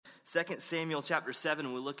2 Samuel chapter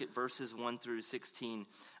 7, we'll look at verses 1 through 16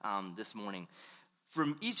 this morning.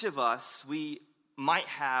 From each of us, we might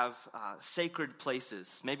have sacred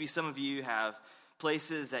places. Maybe some of you have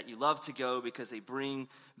places that you love to go because they bring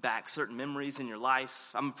back certain memories in your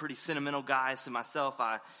life. I'm a pretty sentimental guy, so myself,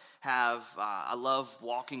 I love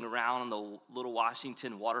walking around on the Little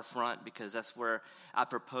Washington waterfront because that's where I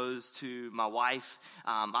proposed to my wife.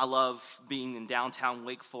 I love being in downtown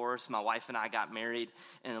Wake Forest. My wife and I got married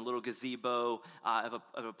in a little gazebo of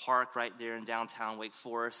a park right there in downtown Wake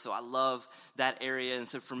Forest. So I love that area. And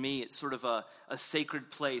so for me, it's sort of a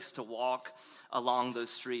sacred place to walk along those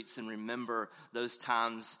streets and remember those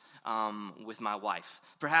times with my wife.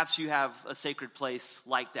 Perhaps you have a sacred place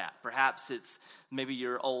like that. Perhaps it's maybe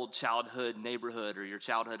your old childhood neighborhood or your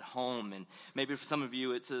childhood home, and maybe for some of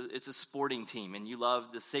you it's a sporting team, and you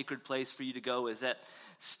love the sacred place for you to go is that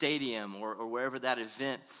stadium or wherever that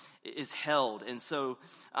event is held. And so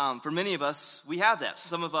for many of us, we have that.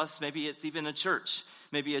 Some of us, maybe it's even a church.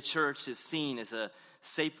 Maybe a church is seen as a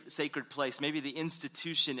sacred place. Maybe the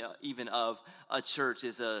institution even of a church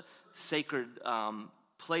is a sacred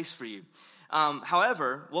place for you.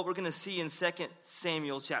 However, what we're going to see in 2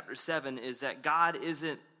 Samuel chapter 7 is that God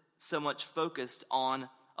isn't so much focused on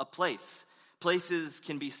a place. Places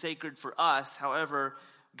can be sacred for us. However,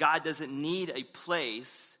 God doesn't need a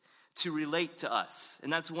place to relate to us.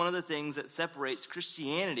 And that's one of the things that separates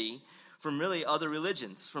Christianity from really other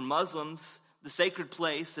religions. For Muslims, the sacred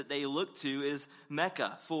place that they look to is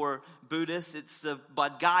Mecca. For Buddhists, it's the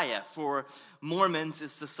Bodh Gaya. For Mormons,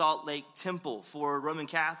 it's the Salt Lake Temple. For Roman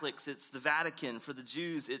Catholics, it's the Vatican. For the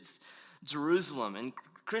Jews, it's Jerusalem. And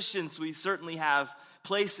Christians, we certainly have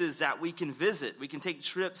places that we can visit. We can take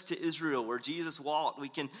trips to Israel where Jesus walked. We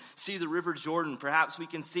can see the River Jordan. Perhaps we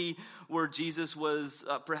can see where Jesus was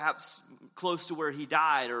perhaps close to where he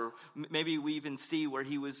died, or maybe we even see where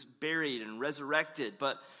he was buried and resurrected.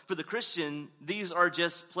 But for the Christian, these are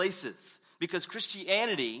just places, because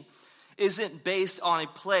Christianity isn't based on a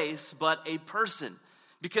place but a person,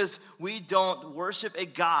 because we don't worship a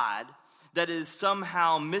God that is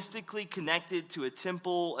somehow mystically connected to a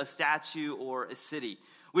temple, a statue, or a city.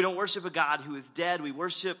 We don't worship a God who is dead. We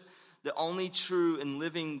worship the only true and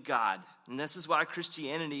living God. And this is why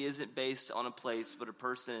Christianity isn't based on a place but a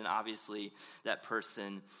person, and obviously that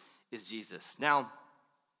person is Jesus. Now,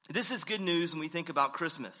 this is good news when we think about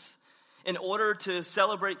Christmas. In order to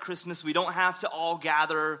celebrate Christmas, we don't have to all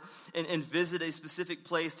gather and visit a specific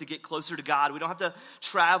place to get closer to God. We don't have to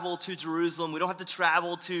travel to Jerusalem. We don't have to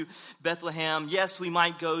travel to Bethlehem. Yes, we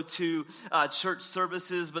might go to church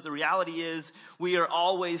services, but the reality is we are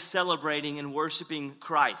always celebrating and worshiping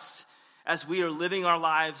Christ as we are living our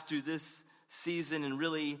lives through this season and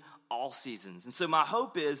really all seasons. And so my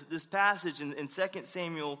hope is that this passage in 2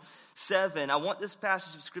 Samuel 7, I want this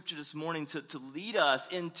passage of scripture this morning to lead us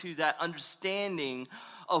into that understanding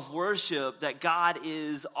of worship, that God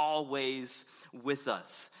is always with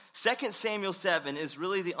us. 2 Samuel 7 is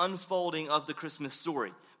really the unfolding of the Christmas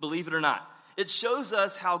story, believe it or not. It shows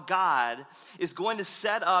us how God is going to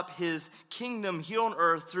set up his kingdom here on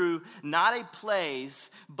earth through not a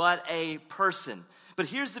place, but a person. But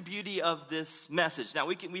here's the beauty of this message. Now,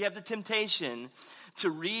 we have the temptation to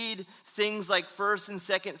read things like 1st and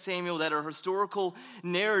 2nd Samuel that are historical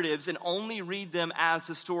narratives and only read them as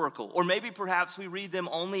historical. Or maybe perhaps we read them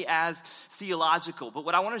only as theological. But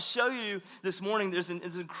what I want to show you this morning, there's an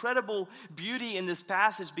incredible beauty in this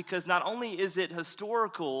passage, because not only is it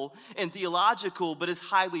historical and theological, but it's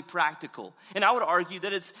highly practical. And I would argue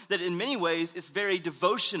that in many ways it's very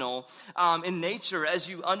devotional in nature as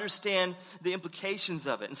you understand the implications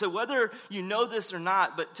of it. And so whether you know this or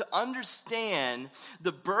not, but to understand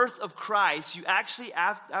the birth of Christ, you actually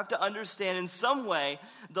have to understand in some way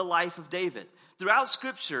the life of David. Throughout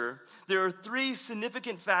Scripture, there are three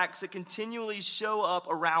significant facts that continually show up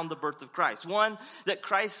around the birth of Christ. One, that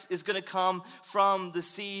Christ is going to come from the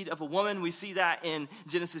seed of a woman. We see that in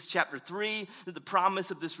Genesis chapter 3, that the promise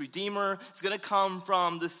of this Redeemer is going to come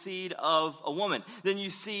from the seed of a woman. Then you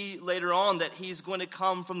see later on that he's going to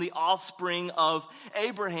come from the offspring of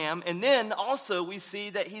Abraham. And then also we see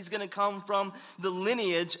that he's going to come from the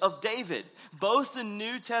lineage of David. Both the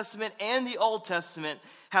New Testament and the Old Testament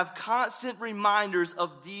have constant reminders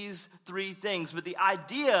of these three things. But the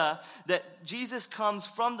idea that Jesus comes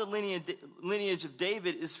from the lineage of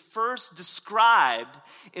David is first described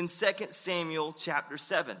in 2 Samuel chapter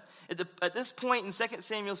 7. At this point in 2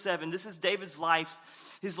 Samuel 7, this is David's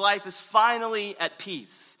life. His life is finally at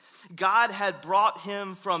peace. God had brought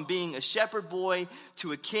him from being a shepherd boy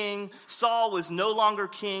to a king. Saul was no longer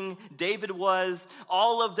king. David was.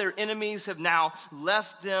 All of their enemies have now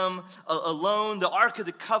left them alone. The Ark of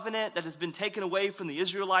the Covenant that has been taken away from the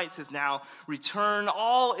Israelites has now returned.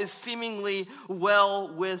 All is seemingly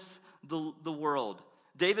well with the world.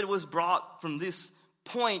 David was brought from this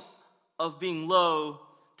point of being low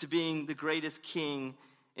to being the greatest king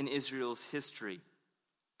in Israel's history.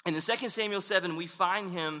 And in 2 Samuel 7, we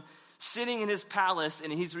find him sitting in his palace,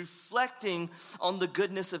 and he's reflecting on the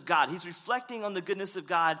goodness of God. He's reflecting on the goodness of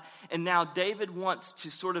God, and now David wants to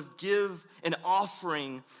sort of give an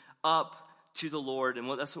offering up to the Lord. And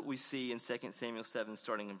that's what we see in 2 Samuel 7,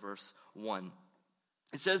 starting in verse 1.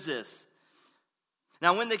 It says this: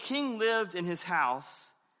 "Now when the king lived in his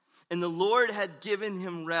house, and the Lord had given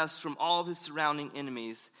him rest from all of his surrounding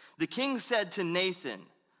enemies, the king said to Nathan,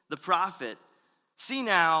 the prophet, 'See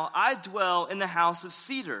now, I dwell in the house of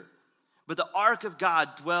cedar, but the ark of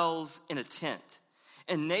God dwells in a tent.'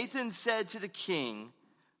 And Nathan said to the king,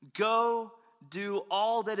 'Go do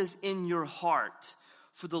all that is in your heart,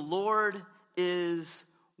 for the Lord is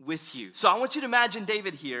with you.'" So I want you to imagine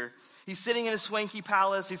David here. He's sitting in a swanky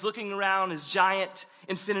palace. He's looking around his giant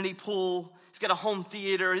infinity pool. He's got a home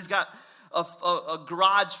theater. He's got a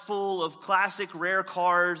garage full of classic rare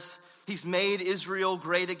cars. He's made Israel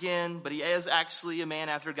great again, but he is actually a man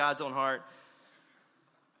after God's own heart.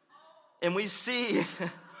 And we see,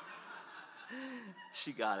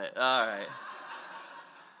 she got it, all right.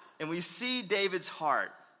 And we see David's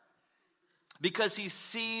heart because he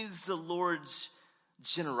sees the Lord's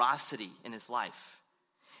generosity in his life.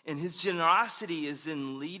 And his generosity is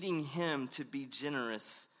in leading him to be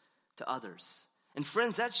generous to others. And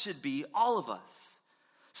friends, that should be all of us.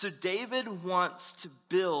 So David wants to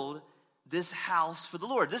build this house for the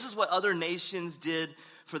Lord. This is what other nations did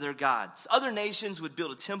for their gods. Other nations would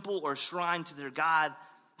build a temple or a shrine to their God.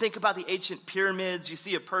 Think about the ancient pyramids. You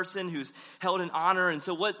see a person who's held in honor. And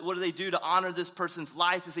so what do they do to honor this person's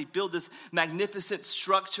life? Is they build this magnificent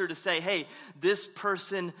structure to say, hey, this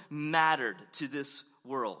person mattered to this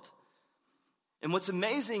world. And what's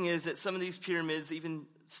amazing is that some of these pyramids even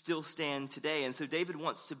still stand today. And so David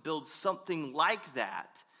wants to build something like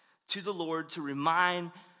that to the Lord to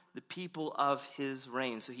remind the people of his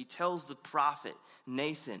reign. So he tells the prophet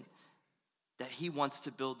Nathan that he wants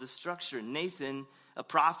to build this structure. Nathan, a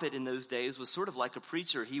prophet in those days, was sort of like a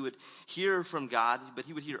preacher. He would hear from God, but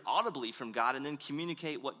he would hear audibly from God and then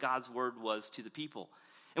communicate what God's word was to the people.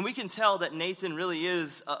 And we can tell that Nathan really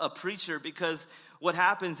is a preacher because what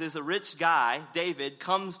happens is a rich guy, David,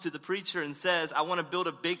 comes to the preacher and says, I want to build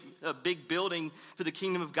a big building for the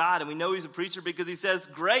kingdom of God. And we know he's a preacher because he says,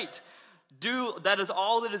 great, that is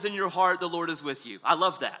all that is in your heart, the Lord is with you. I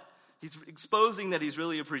love that. He's exposing that he's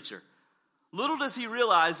really a preacher. Little does he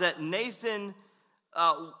realize that Nathan,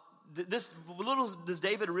 little does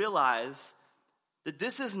David realize that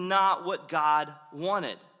this is not what God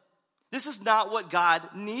wanted. This is not what God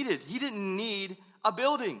needed. He didn't need a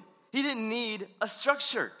building. He didn't need a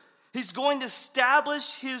structure. He's going to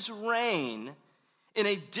establish his reign in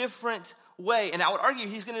a different way. And I would argue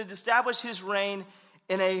he's going to establish his reign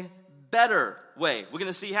in a better way. We're going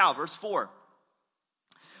to see how. Verse 4.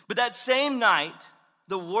 But that same night,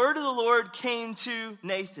 the word of the Lord came to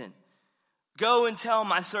Nathan. Go and tell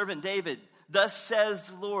my servant David, thus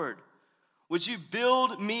says the Lord, would you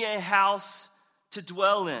build me a house to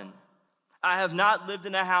dwell in? I have not lived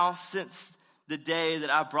in a house since the day that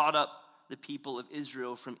I brought up the people of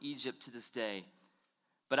Israel from Egypt to this day.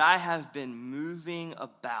 But I have been moving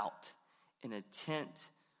about in a tent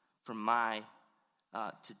for my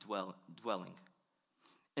dwelling.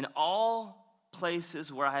 In all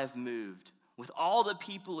places where I have moved, with all the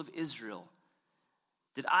people of Israel,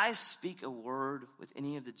 did I speak a word with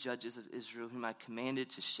any of the judges of Israel whom I commanded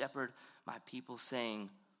to shepherd my people, saying,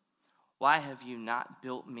 why have you not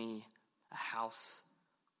built me a house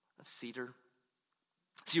of cedar?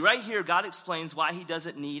 See, right here, God explains why he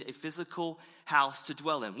doesn't need a physical house to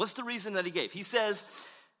dwell in. What's the reason that he gave? He says,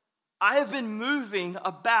 I have been moving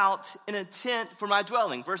about in a tent for my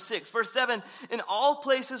dwelling. Verse 6. Verse 7, in all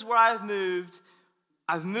places where I've moved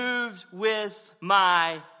with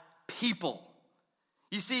my people.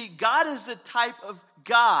 You see, God is the type of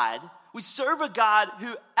God, we serve a God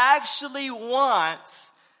who actually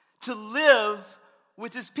wants to live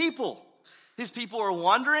with his people. His people are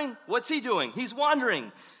wandering. What's he doing? He's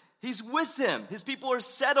wandering. He's with them. His people are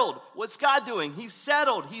settled. What's God doing? He's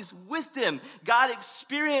settled. He's with them. God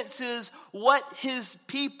experiences what his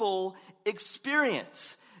people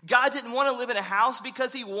experience. God didn't want to live in a house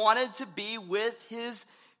because he wanted to be with his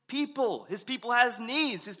people. His people has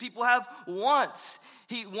needs. His people have wants.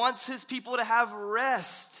 He wants his people to have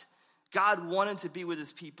rest. God wanted to be with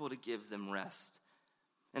his people to give them rest.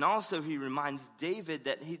 And also he reminds David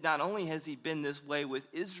that he not only has he been this way with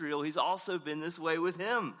Israel, he's also been this way with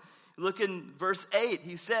him. Look in verse 8.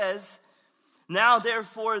 He says, "Now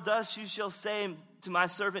therefore thus you shall say to my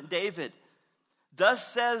servant David, thus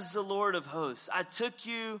says the Lord of hosts, I took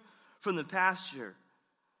you from the pasture,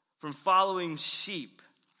 from following sheep,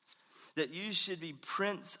 that you should be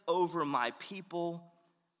prince over my people.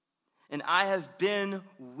 And I have been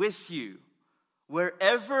with you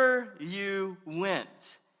wherever you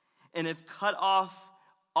went, and have cut off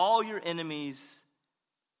all your enemies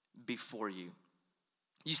before you."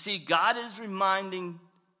 You see, God is reminding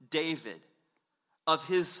David of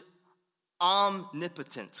his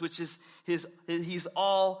omnipotence, which is he's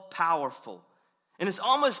all powerful. And it's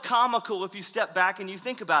almost comical if you step back and you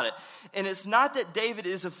think about it. And it's not that David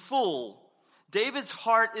is a fool. David's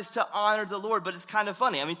heart is to honor the Lord, but it's kind of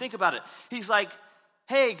funny. I mean, think about it. He's like,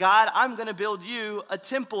 "Hey, God, I'm going to build you a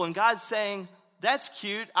temple." And God's saying, "That's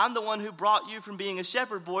cute. I'm the one who brought you from being a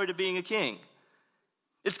shepherd boy to being a king."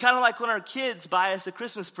 It's kind of like when our kids buy us a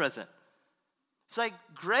Christmas present. It's like,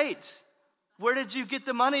 great. Where did you get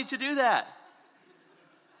the money to do that?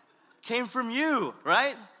 Came from you,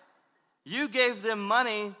 right? You gave them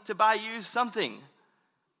money to buy you something.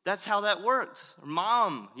 That's how that works.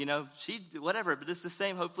 Mom, she, whatever, but it's the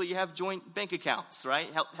same. Hopefully you have joint bank accounts,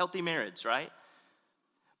 right? Healthy marriage, right?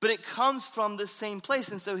 But it comes from the same place.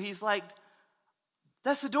 And so he's like,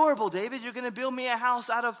 "That's adorable, David. You're going to build me a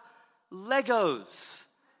house out of Legos.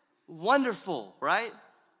 Wonderful, right?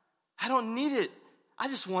 I don't need it. I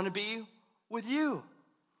just want to be with you.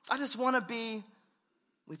 I just want to be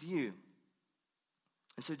with you."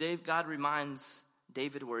 And so God reminds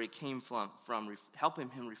David where he came from helping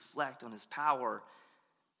him reflect on his power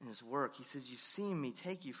and his work. He says, "You've seen me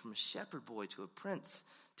take you from a shepherd boy to a prince,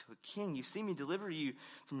 to a king. You've seen me deliver you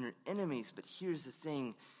from your enemies. But here's the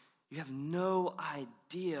thing. You have no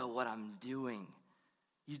idea what I'm doing.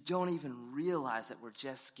 You don't even realize that we're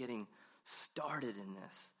just getting started in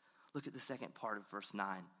this." Look at the second part of verse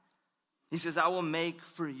 9. He says, "I will make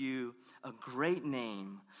for you a great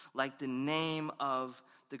name, like the name of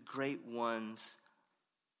the great ones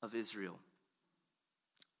of Israel."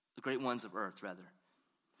 The great ones of earth, rather.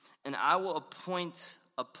 "And I will appoint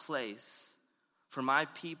a place for my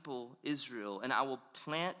people Israel, and I will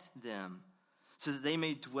plant them so that they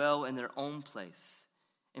may dwell in their own place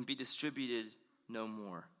and be distributed no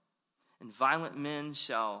more. And violent men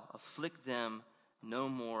shall afflict them no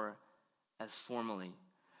more as formerly.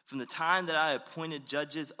 From the time that I appointed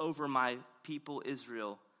judges over my people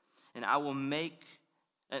Israel, and I will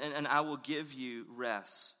give you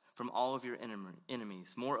rest from all of your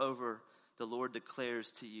enemies. Moreover, the Lord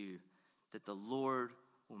declares to you that the Lord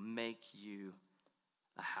will make you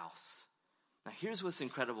a house." Now, here's what's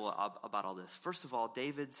incredible about all this. First of all,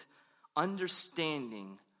 David's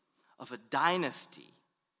understanding of a dynasty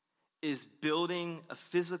is building a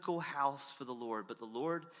physical house for the Lord, but the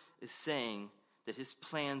Lord is saying that his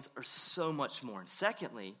plans are so much more. And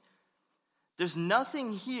secondly, there's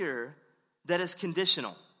nothing here that is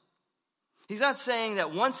conditional. He's not saying that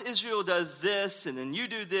once Israel does this and then you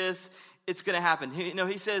do this, it's going to happen.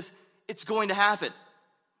 He says it's going to happen.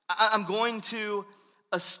 I'm going to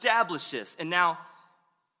establish this. And now,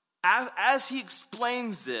 as he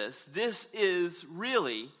explains this is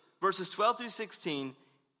really, verses 12 through 16,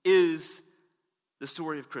 is the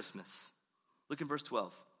story of Christmas. Look in verse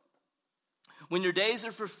 12. "When your days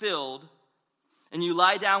are fulfilled and you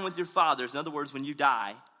lie down with your fathers," in other words, when you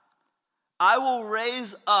die, "I will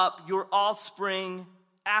raise up your offspring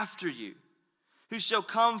after you, who shall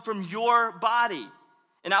come from your body,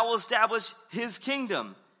 and I will establish his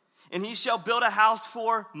kingdom. And he shall build a house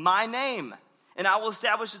for my name, and I will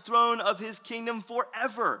establish the throne of his kingdom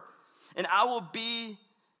forever. And I will be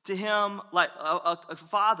to him like a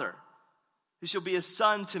father, who shall be a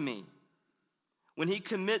son to me. When he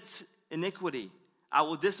commits iniquity, I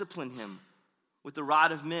will discipline him with the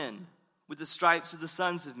rod of men, with the stripes of the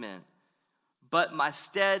sons of men. But my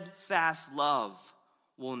steadfast love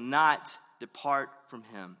will not depart from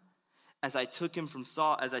him, as I took it from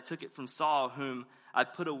Saul, whom I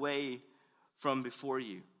put away from before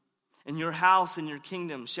you. And your house and your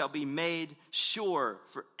kingdom shall be made sure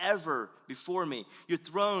forever before me. Your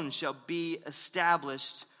throne shall be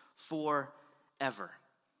established forever."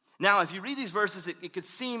 Now, if you read these verses, it could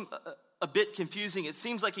seem a bit confusing. It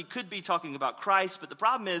seems like he could be talking about Christ, but the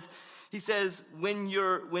problem is, he says, when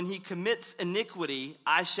he commits iniquity,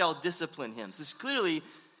 I shall discipline him. So clearly,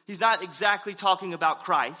 he's not exactly talking about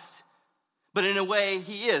Christ, But in a way,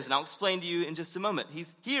 he is, and I'll explain to you in just a moment.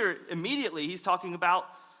 Immediately, he's talking about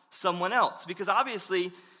someone else, because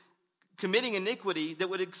obviously, committing iniquity that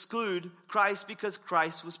would exclude Christ because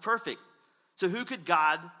Christ was perfect. So who could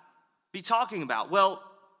God be talking about? Well,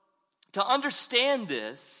 to understand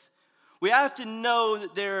this, we have to know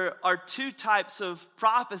that there are two types of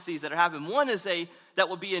prophecies that are happening. One is that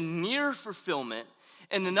will be a near fulfillment,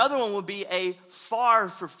 and another one will be a far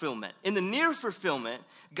fulfillment. In the near fulfillment,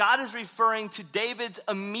 God is referring to David's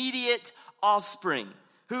immediate offspring.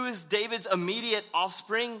 Who is David's immediate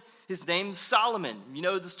offspring? His name's Solomon. You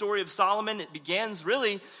know the story of Solomon. It begins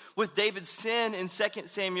really with David's sin in 2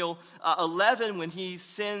 Samuel 11 when he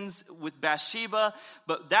sins with Bathsheba.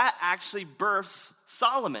 But that actually births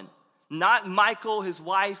Solomon. Not Michal, his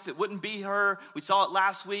wife. It wouldn't be her. We saw it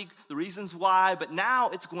last week, the reasons why. But now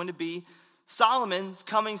it's going to be Solomon's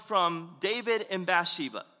coming from David and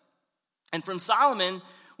Bathsheba. And from Solomon,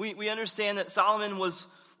 we understand that Solomon was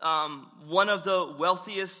one of the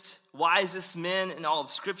wealthiest, wisest men in all of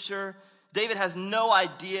Scripture. David has no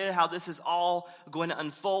idea how this is all going to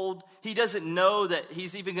unfold. He doesn't know that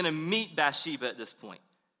he's even going to meet Bathsheba at this point.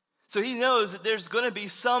 So he knows that there's going to be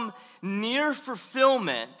some near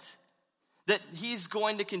fulfillment that he's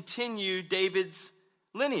going to continue David's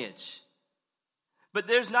lineage. But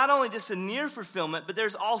there's not only just a near fulfillment, but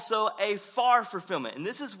there's also a far fulfillment. And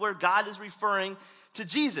this is where God is referring to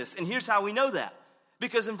Jesus. And here's how we know that.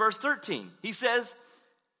 Because in verse 13, he says,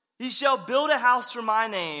 "He shall build a house for my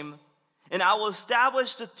name, and I will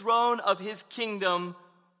establish the throne of his kingdom."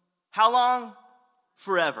 How long?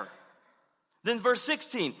 Forever. Then verse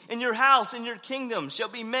 16, "And your house and your kingdom shall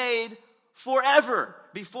be made forever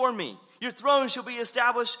before me. Your throne shall be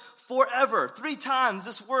established forever." 3 times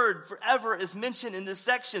this word forever is mentioned in this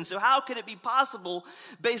section. So how could it be possible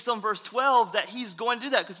based on verse 12 that he's going to do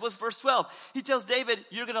that? Because what's verse 12? He tells David,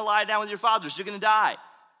 you're going to lie down with your fathers. You're going to die.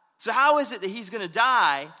 So how is it that he's going to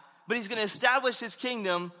die, but he's going to establish his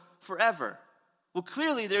kingdom forever? Well,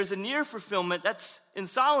 clearly there's a near fulfillment. That's in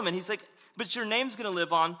Solomon. He's like, but your name's going to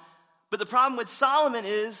live on. But the problem with Solomon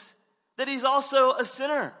is that he's also a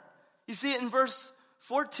sinner. You see it in verse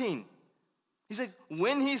 14. He's like,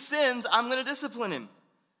 when he sins, I'm going to discipline him.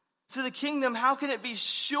 So the kingdom, how can it be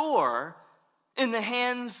sure in the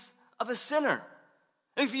hands of a sinner?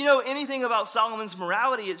 If you know anything about Solomon's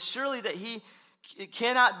morality, it's surely that it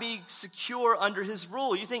cannot be secure under his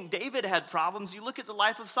rule. You think David had problems. You look at the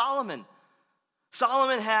life of Solomon.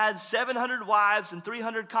 Solomon had 700 wives and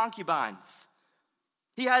 300 concubines.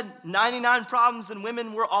 He had 99 problems, and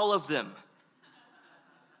women were all of them.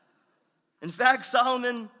 In fact,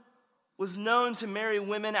 Solomon was known to marry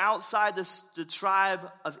women outside the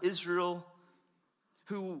tribe of Israel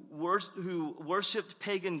who worshipped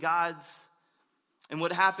pagan gods. And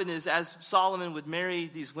what happened is, as Solomon would marry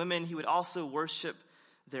these women, he would also worship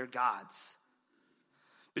their gods.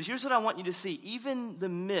 But here's what I want you to see. Even in the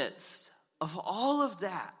midst of all of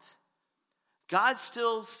that, God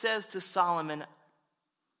still says to Solomon,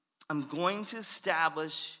 I'm going to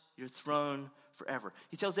establish your throne forever.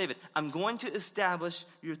 He tells David, I'm going to establish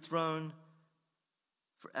your throne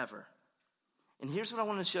forever. And here's what I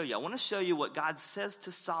want to show you. I want to show you what God says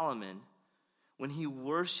to Solomon when he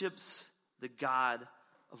worships the God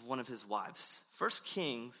of one of his wives. 1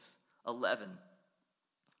 Kings 11,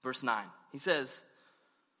 verse 9. He says,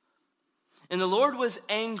 "And the Lord was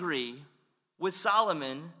angry with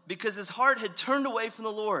Solomon because his heart had turned away from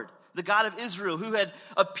the Lord, the God of Israel, who had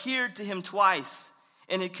appeared to him twice,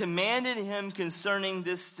 and had commanded him concerning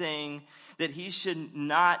this thing that he should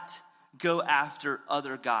not go after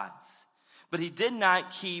other gods. But he did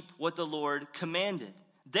not keep what the Lord commanded.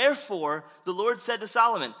 Therefore, the Lord said to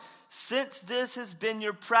Solomon, since this has been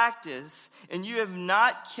your practice, and you have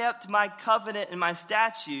not kept my covenant and my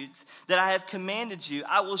statutes that I have commanded you,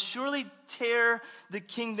 I will surely tear the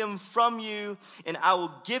kingdom from you, and I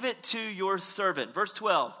will give it to your servant." Verse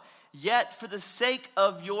 12. "Yet for the sake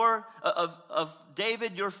of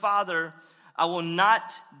David your father, I will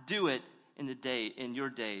not do it in your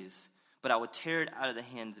days, but I will tear it out of the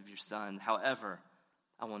hands of your son. However,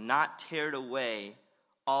 I will not tear it away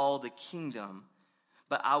all the kingdom,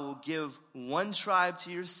 but I will give one tribe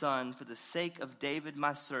to your son for the sake of David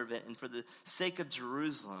my servant and for the sake of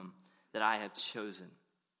Jerusalem that I have chosen."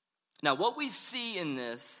 Now, what we see in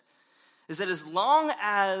this is that as long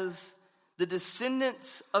as the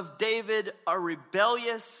descendants of David are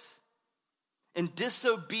rebellious and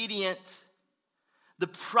disobedient, the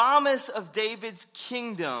promise of David's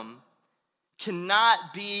kingdom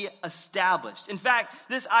cannot be established. In fact,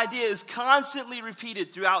 this idea is constantly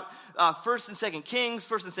repeated throughout 1st and 2nd Kings,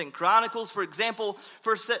 1st and 2nd Chronicles. For example,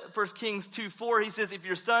 1 Kings 2:4, he says, "If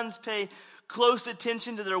your sons pay close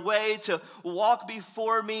attention to their way, to walk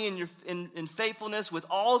before me in faithfulness with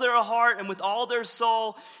all their heart and with all their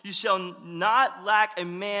soul. You shall not lack a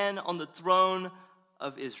man on the throne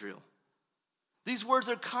of Israel. These words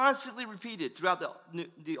are constantly repeated throughout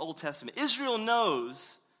the Old Testament. Israel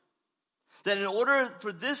knows that in order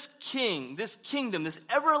for this king, this kingdom, this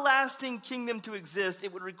everlasting kingdom to exist,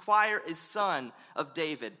 it would require a son of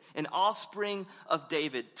David, an offspring of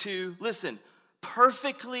David, to, listen,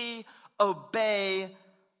 perfectly obey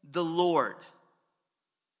the Lord.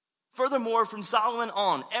 Furthermore, from Solomon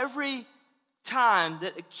on, every time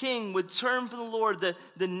that a king would turn from the Lord,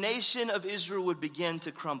 the nation of Israel would begin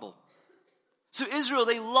to crumble. So Israel,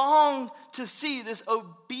 they longed to see this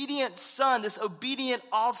obedient son, this obedient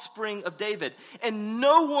offspring of David. And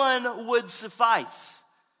no one would suffice.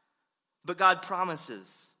 But God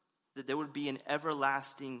promises that there would be an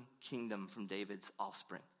everlasting kingdom from David's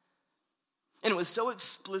offspring. And it was so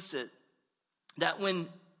explicit that when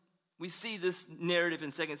we see this narrative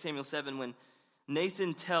in 2 Samuel 7, when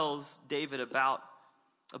Nathan tells David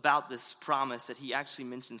about this promise, that he actually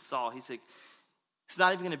mentions Saul, he said, it's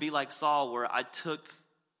not even going to be like Saul, where I took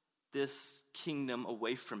this kingdom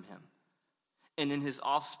away from him, and then his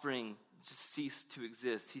offspring just ceased to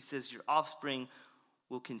exist. He says, your offspring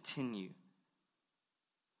will continue.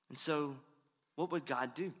 And so, what would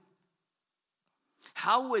God do?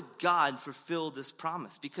 How would God fulfill this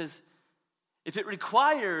promise? Because if it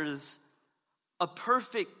requires a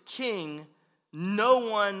perfect king, no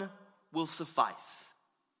one will suffice.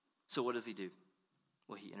 So what does he do?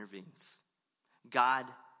 Well, he intervenes. God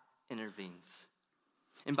intervenes.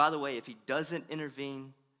 And by the way, if he doesn't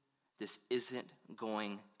intervene, this isn't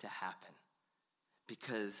going to happen,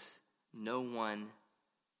 because no one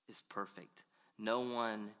is perfect. No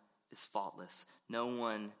one is faultless. No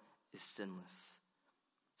one is sinless.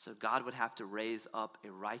 So God would have to raise up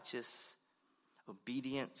a righteous,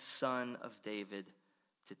 obedient son of David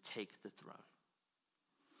to take the throne.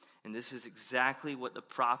 And this is exactly what the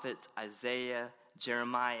prophets Isaiah,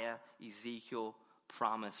 Jeremiah, Ezekiel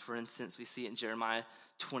promise. For instance, we see it in Jeremiah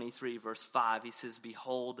 23, verse 5. He says,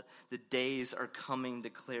 behold, the days are coming,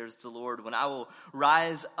 declares the Lord, when I will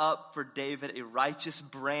rise up for David a righteous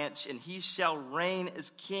branch, and he shall reign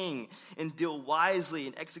as king and deal wisely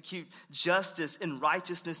and execute justice and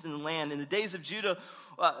righteousness in the land. In the days of Judah,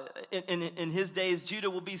 in his days,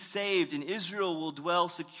 Judah will be saved and Israel will dwell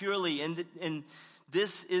securely. And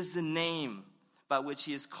this is the name by which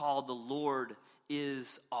he is called. The Lord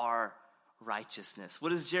is our righteousness. What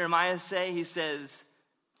does Jeremiah say? He says,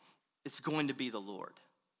 it's going to be the Lord.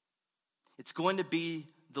 It's going to be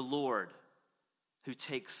the Lord who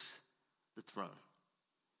takes the throne.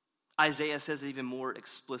 Isaiah says it even more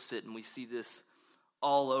explicit, and we see this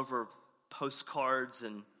all over postcards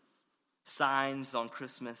and signs on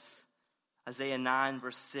Christmas. Isaiah 9,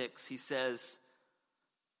 verse 6, he says,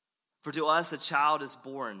 for to us a child is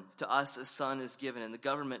born, to us a son is given, and the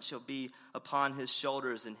government shall be upon his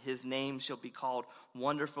shoulders, and his name shall be called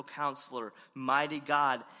Wonderful Counselor, Mighty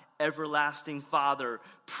God, Everlasting Father,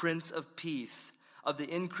 Prince of Peace. Of the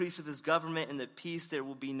increase of his government and the peace there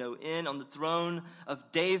will be no end, on the throne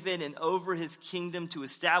of David and over his kingdom, to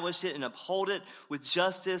establish it and uphold it with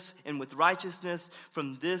justice and with righteousness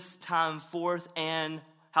from this time forth, and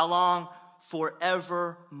how long?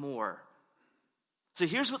 Forevermore. So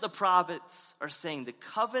here's what the prophets are saying. The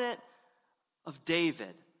covenant of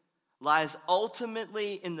David lies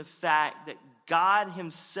ultimately in the fact that God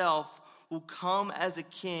himself will come as a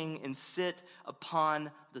king and sit upon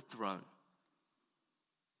the throne.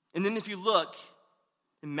 And then if you look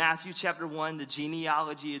in Matthew chapter 1, the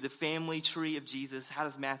genealogy, the family tree of Jesus, how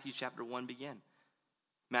does Matthew chapter 1 begin?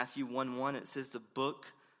 Matthew 1:1, it says the book,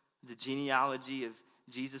 the genealogy of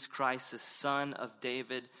Jesus Christ, the son of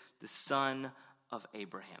David, the son of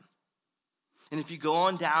Abraham. And if you go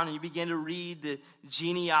on down and you begin to read the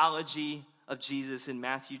genealogy of Jesus in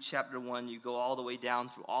Matthew chapter 1, you go all the way down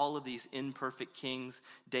through all of these imperfect kings,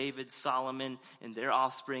 David, Solomon, and their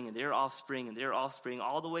offspring, and their offspring, and their offspring,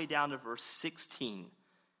 all the way down to verse 16.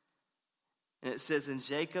 And it says, in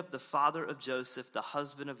Jacob, the father of Joseph, the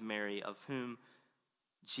husband of Mary, of whom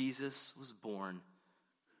Jesus was born,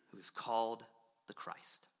 who is called the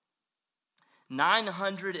Christ.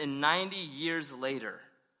 990 years later,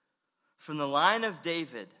 from the line of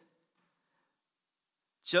David,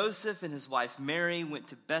 Joseph and his wife Mary went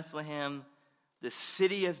to Bethlehem, the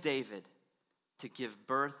city of David, to give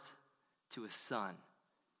birth to a son.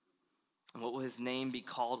 And what will his name be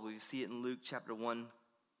called? We see it in Luke chapter 1. It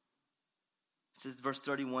says, verse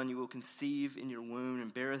 31, you will conceive in your womb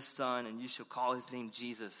and bear a son, and you shall call his name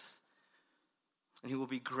Jesus. And he will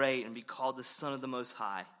be great and be called the Son of the Most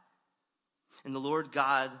High. And the Lord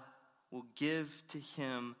God will give to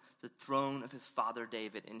him the throne of his father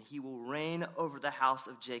David, and he will reign over the house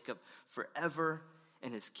of Jacob forever,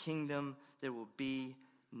 and his kingdom there will be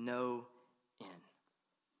no end.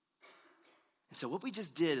 And so what we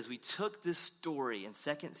just did is we took this story in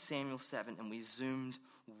 2 Samuel 7 and we zoomed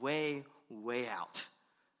way, way out.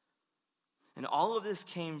 And all of this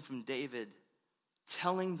came from David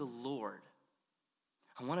telling the Lord,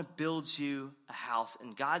 I want to build you a house.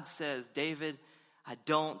 And God says, David, I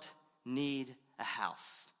don't need a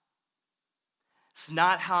house. It's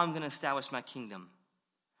not how I'm going to establish my kingdom.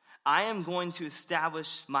 I am going to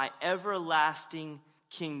establish my everlasting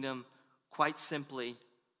kingdom quite simply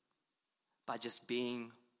by just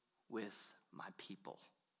being with my people.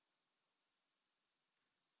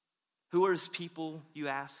 Who are his people, you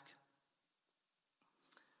ask?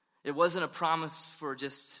 It wasn't a promise for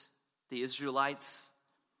just the Israelites.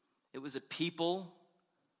 It was a people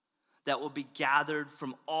that will be gathered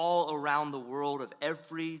from all around the world, of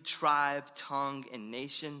every tribe, tongue, and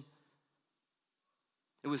nation.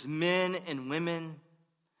 It was men and women.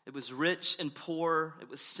 It was rich and poor. It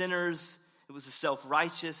was sinners. It was the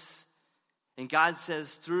self-righteous. And God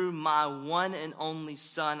says, through my one and only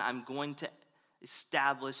Son, I'm going to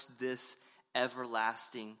establish this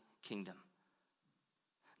everlasting kingdom.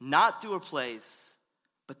 Not through a place,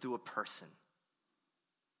 but through a person.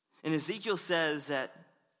 And Ezekiel says that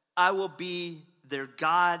I will be their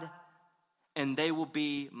God, and they will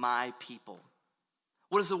be my people.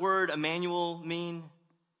 What does the word Emmanuel mean?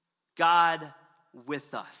 God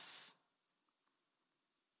with us.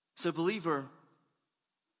 So, believer,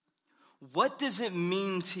 what does it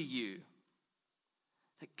mean to you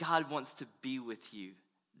that God wants to be with you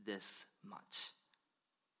this much?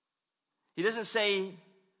 He doesn't say,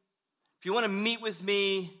 if you want to meet with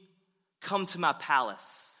me, come to my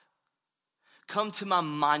palace. Come to my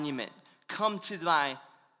monument. Come to my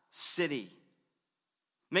city.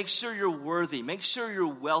 Make sure you're worthy. Make sure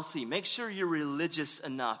you're wealthy. Make sure you're religious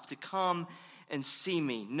enough to come and see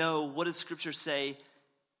me. No, what does Scripture say?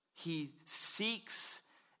 He seeks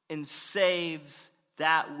and saves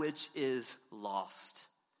that which is lost.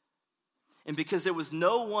 And because there was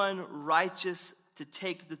no one righteous to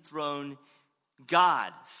take the throne,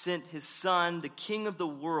 God sent his Son, the King of the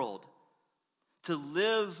world, to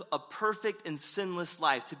live a perfect and sinless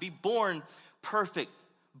life, to be born perfect,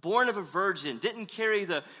 born of a virgin, didn't carry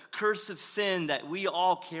the curse of sin that we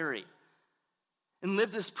all carry, and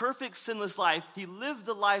lived this perfect, sinless life. He lived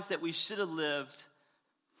the life that we should have lived,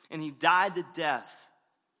 and he died the death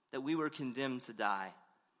that we were condemned to die.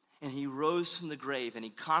 And he rose from the grave, and he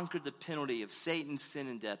conquered the penalty of Satan, sin,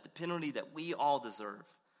 and death, the penalty that we all deserve.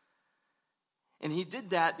 And he did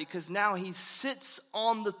that because now he sits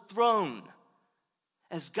on the throne.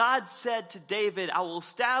 As God said to David, I will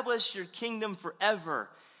establish your kingdom forever.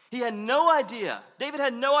 He had no idea. David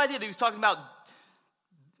had no idea that he was talking about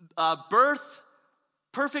birth,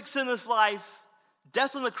 perfect sinless life,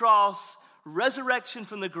 death on the cross, resurrection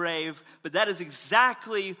from the grave. But that is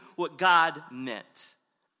exactly what God meant.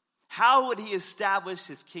 How would he establish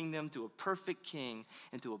his kingdom? Through a perfect king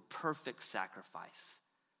and through a perfect sacrifice.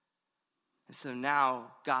 And so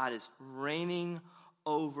now God is reigning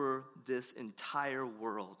over this entire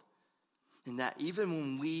world. And that even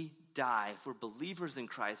when we die, if we're believers in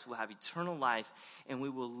Christ, we'll have eternal life, and we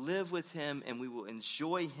will live with him, and we will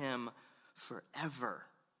enjoy him forever.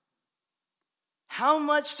 How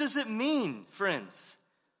much does it mean, friends,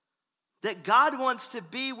 that God wants to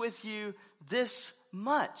be with you this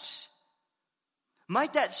much?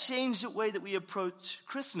 Might that change the way that we approach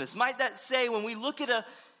Christmas? Might that say, when we look at a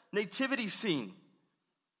nativity scene,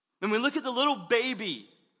 and we look at the little baby,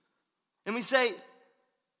 and we say,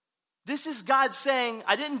 this is God saying,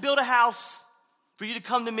 I didn't build a house for you to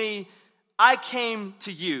come to me. I came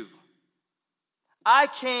to you. I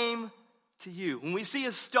came to you. When we see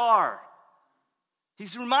a star,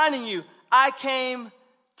 he's reminding you, I came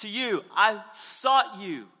to you. I sought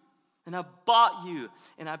you, and I bought you,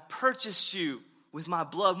 and I purchased you with my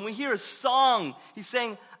blood. When we hear a song, he's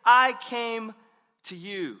saying, I came to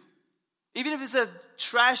you. Even if it's a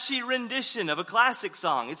trashy rendition of a classic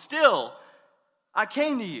song, it's still, I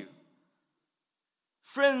came to you.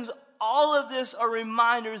 Friends, all of this are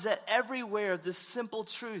reminders that everywhere of this simple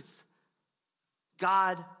truth,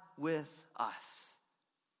 God with us.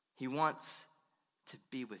 He wants to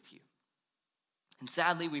be with you. And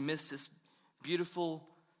sadly, we miss this beautiful,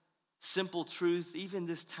 simple truth even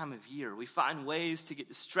this time of year. We find ways to get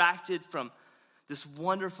distracted from this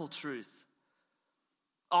wonderful truth.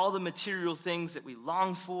 All the material things that we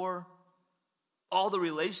long for, all the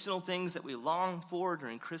relational things that we long for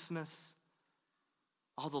during Christmas,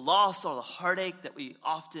 all the loss, all the heartache that we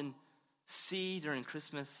often see during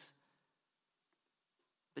Christmas.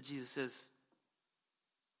 But Jesus says,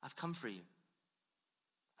 I've come for you.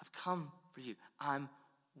 I've come for you. I'm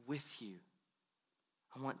with you.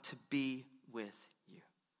 I want to be with you.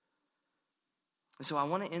 And so I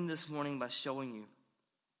want to end this morning by showing you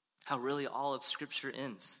how really all of Scripture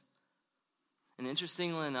ends. And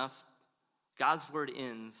interestingly enough, God's word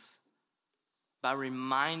ends by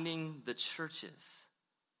reminding the churches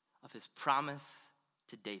of his promise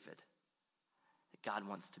to David that God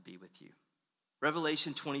wants to be with you.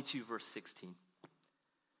 Revelation 22, verse 16.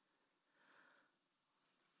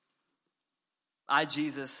 I,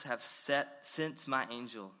 Jesus, have sent my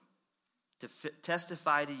angel to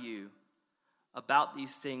testify to you about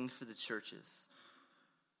these things for the churches.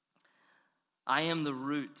 I am the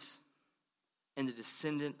root and the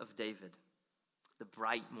descendant of David, the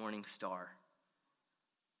bright morning star.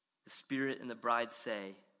 The Spirit and the bride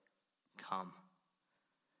say, come.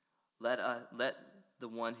 Let the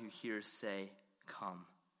one who hears say, come.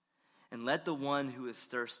 And let the one who is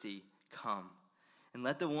thirsty come. And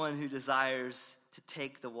let the one who desires to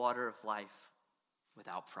take the water of life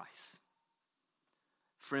without price.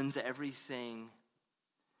 Friends, everything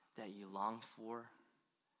that you long for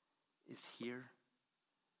is here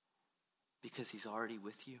because he's already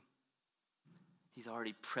with you. He's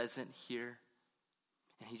already present here,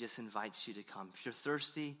 and he just invites you to come. If you're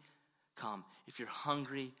thirsty, come. If you're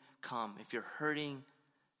hungry, come. If you're hurting,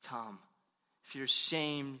 come. If you're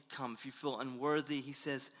ashamed, come. If you feel unworthy, he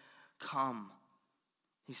says, come.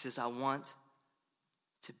 He says, I want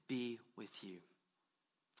to be with you.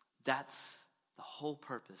 That's the whole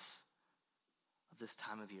purpose of this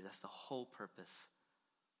time of year. That's the whole purpose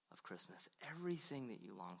of Christmas. Everything that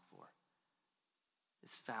you long for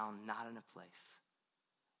is found not in a place,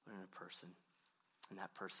 but in a person. And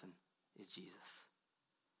that person is Jesus.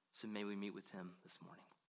 So may we meet with him this morning.